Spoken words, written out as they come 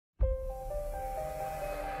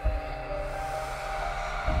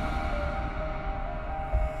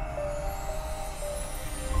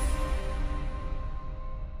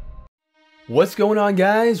What's going on,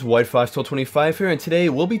 guys? White51225 here, and today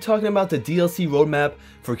we'll be talking about the DLC roadmap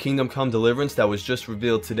for Kingdom Come Deliverance that was just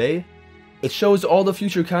revealed today. It shows all the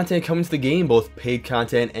future content coming to the game, both paid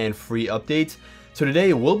content and free updates. So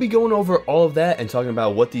today we'll be going over all of that and talking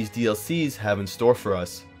about what these DLCs have in store for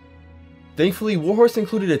us. Thankfully, Warhorse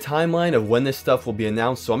included a timeline of when this stuff will be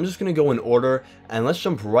announced, so I'm just going to go in order and let's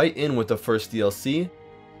jump right in with the first DLC.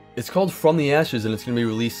 It's called From the Ashes and it's going to be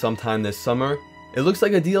released sometime this summer. It looks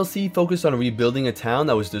like a DLC focused on rebuilding a town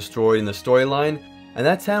that was destroyed in the storyline, and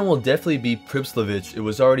that town will definitely be Pripslavich. It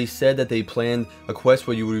was already said that they planned a quest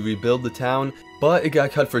where you would rebuild the town, but it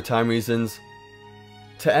got cut for time reasons.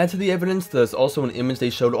 To add to the evidence, there's also an image they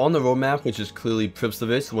showed on the roadmap, which is clearly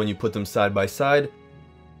Pripslavich when you put them side by side.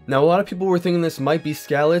 Now, a lot of people were thinking this might be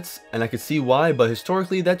Skalitz, and I could see why, but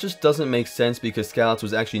historically that just doesn't make sense because Skalitz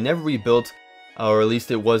was actually never rebuilt, or at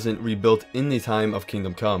least it wasn't rebuilt in the time of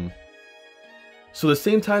Kingdom Come. So the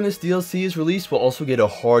same time this DLC is released, we'll also get a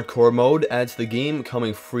hardcore mode added to the game,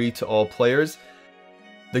 coming free to all players.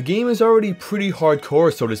 The game is already pretty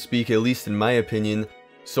hardcore, so to speak, at least in my opinion,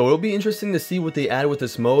 so it'll be interesting to see what they add with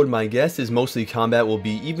this mode. My guess is mostly combat will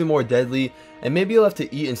be even more deadly, and maybe you'll have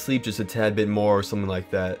to eat and sleep just a tad bit more or something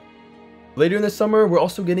like that. Later in the summer, we're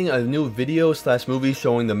also getting a new video/movie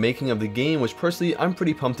showing the making of the game, which personally I'm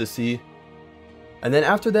pretty pumped to see. And then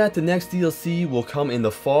after that, the next DLC will come in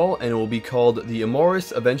the fall, and it will be called The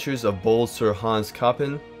Amorous Adventures of Bold Sir Hans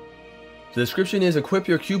Kappen. The description is: equip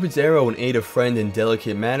your Cupid's arrow and aid a friend in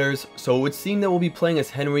delicate matters. So it would seem that we'll be playing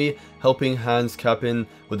as Henry, helping Hans Kappen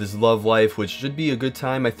with his love life, which should be a good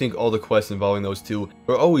time. I think all the quests involving those two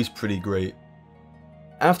are always pretty great.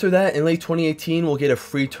 After that, in late 2018, we'll get a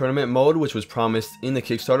free tournament mode, which was promised in the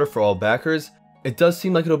Kickstarter for all backers. It does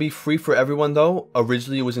seem like it'll be free for everyone though.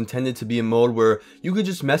 Originally it was intended to be a mode where you could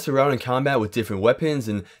just mess around in combat with different weapons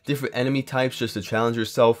and different enemy types just to challenge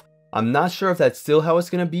yourself. I'm not sure if that's still how it's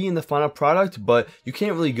going to be in the final product, but you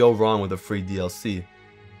can't really go wrong with a free DLC.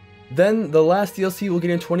 Then the last DLC we'll get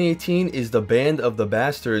in 2018 is the Band of the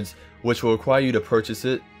Bastards, which will require you to purchase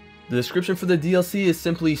it. The description for the DLC is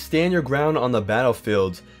simply stand your ground on the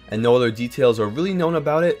battlefield, and no other details are really known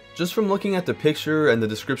about it. Just from looking at the picture and the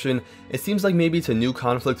description, it seems like maybe it's a new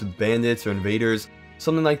conflict with bandits or invaders,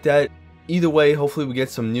 something like that. Either way, hopefully we get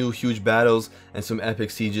some new huge battles and some epic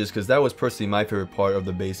sieges, because that was personally my favorite part of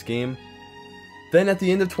the base game. Then at the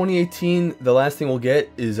end of 2018, the last thing we'll get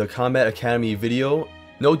is a Combat Academy video.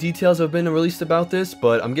 No details have been released about this,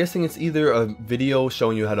 but I'm guessing it's either a video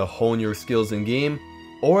showing you how to hone your skills in game,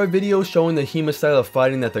 or a video showing the HEMA style of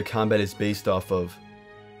fighting that the combat is based off of.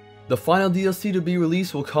 The final DLC to be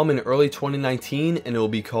released will come in early 2019, and it will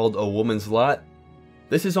be called A Woman's Lot.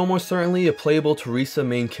 This is almost certainly a playable Theresa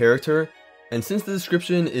main character, and since the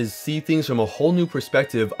description is see things from a whole new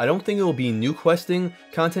perspective, I don't think it will be new questing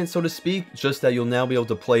content, so to speak, just that you'll now be able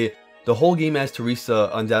to play the whole game as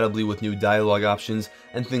Theresa, undoubtedly with new dialogue options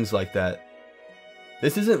and things like that.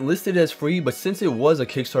 This isn't listed as free, but since it was a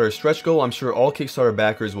Kickstarter stretch goal, I'm sure all Kickstarter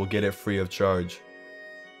backers will get it free of charge.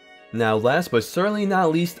 Now last but certainly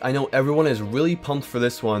not least, I know everyone is really pumped for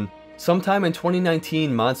this one. Sometime in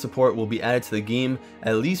 2019, mod support will be added to the game,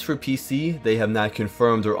 at least for PC. They have not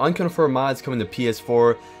confirmed or unconfirmed mods coming to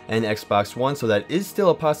PS4 and Xbox One, so that is still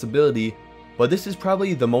a possibility, but this is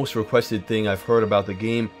probably the most requested thing I've heard about the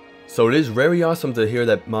game, so it is very awesome to hear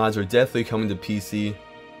that mods are definitely coming to PC.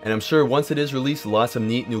 And I'm sure once it is released, lots of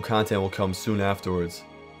neat new content will come soon afterwards.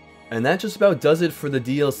 And that just about does it for the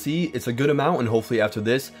DLC. It's a good amount, and hopefully after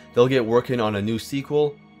this, they'll get working on a new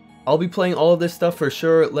sequel. I'll be playing all of this stuff for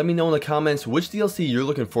sure. Let me know in the comments which DLC you're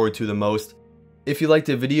looking forward to the most. If you liked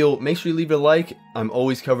the video, make sure you leave it a like. I'm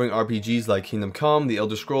always covering RPGs like Kingdom Come, The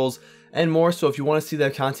Elder Scrolls, and more, so if you want to see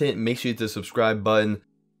that content, make sure you hit the subscribe button.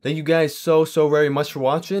 Thank you guys so very much for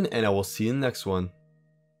watching, and I will see you in the next one.